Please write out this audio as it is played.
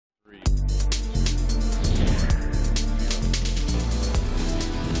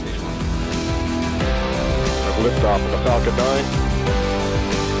liftoff of the Falcon 9.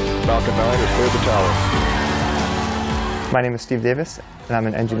 Falcon 9 has cleared the tower. My name is Steve Davis, and I'm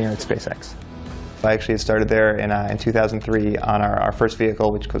an engineer at SpaceX. I actually started there in 2003 on our first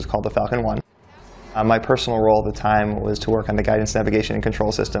vehicle, which was called the Falcon 1. My personal role at the time was to work on the guidance, navigation, and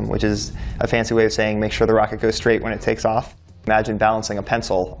control system, which is a fancy way of saying make sure the rocket goes straight when it takes off. Imagine balancing a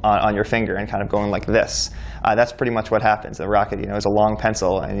pencil on your finger and kind of going like this. That's pretty much what happens. The rocket, is a long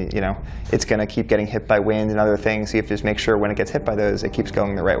pencil, and it's going to keep getting hit by wind and other things. So you have to just make sure when it gets hit by those, it keeps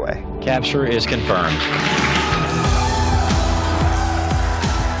going the right way. Capture is confirmed.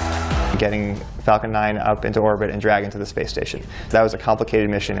 Getting Falcon 9 up into orbit and drag into the space station. That was a complicated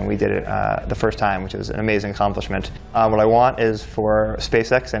mission, and we did it the first time, which was an amazing accomplishment. What I want is for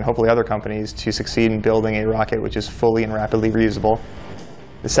SpaceX and hopefully other companies to succeed in building a rocket which is fully and rapidly reusable.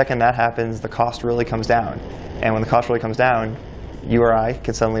 The second that happens, the cost really comes down. And when the cost really comes down, you or I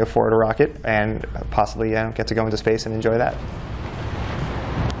can suddenly afford a rocket and possibly get to go into space and enjoy that.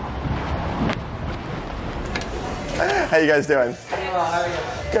 How you guys doing?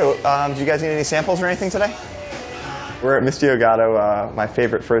 Good. Do you guys need any samples or anything today? We're at Mr. Yogato, my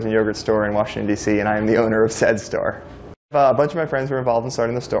favorite frozen yogurt store in Washington, D.C., and I am the owner of said store. A bunch of my friends were involved in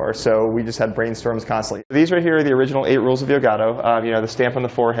starting the store, so we just had brainstorms constantly. These right here are the original 8 rules of Yogato. The stamp on the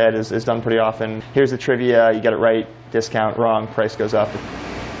forehead is done pretty often. Here's the trivia. You get it right, discount, wrong, price goes up.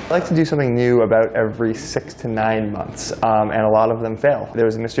 I like to do something new about every 6 to 9 months, and a lot of them fail. There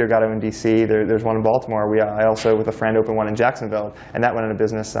was a Mr. Yogato in D.C., there's one in Baltimore. I also, with a friend, opened one in Jacksonville, and that went into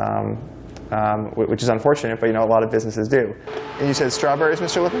business, which is unfortunate, but a lot of businesses do. And you said strawberries,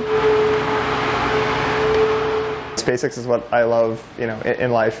 Mr. Lipin? SpaceX is what I love,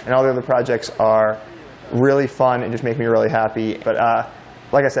 in life, and all the other projects are really fun and just make me really happy. But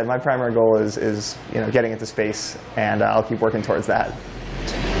like I said, my primary goal is getting into space, and I'll keep working towards that.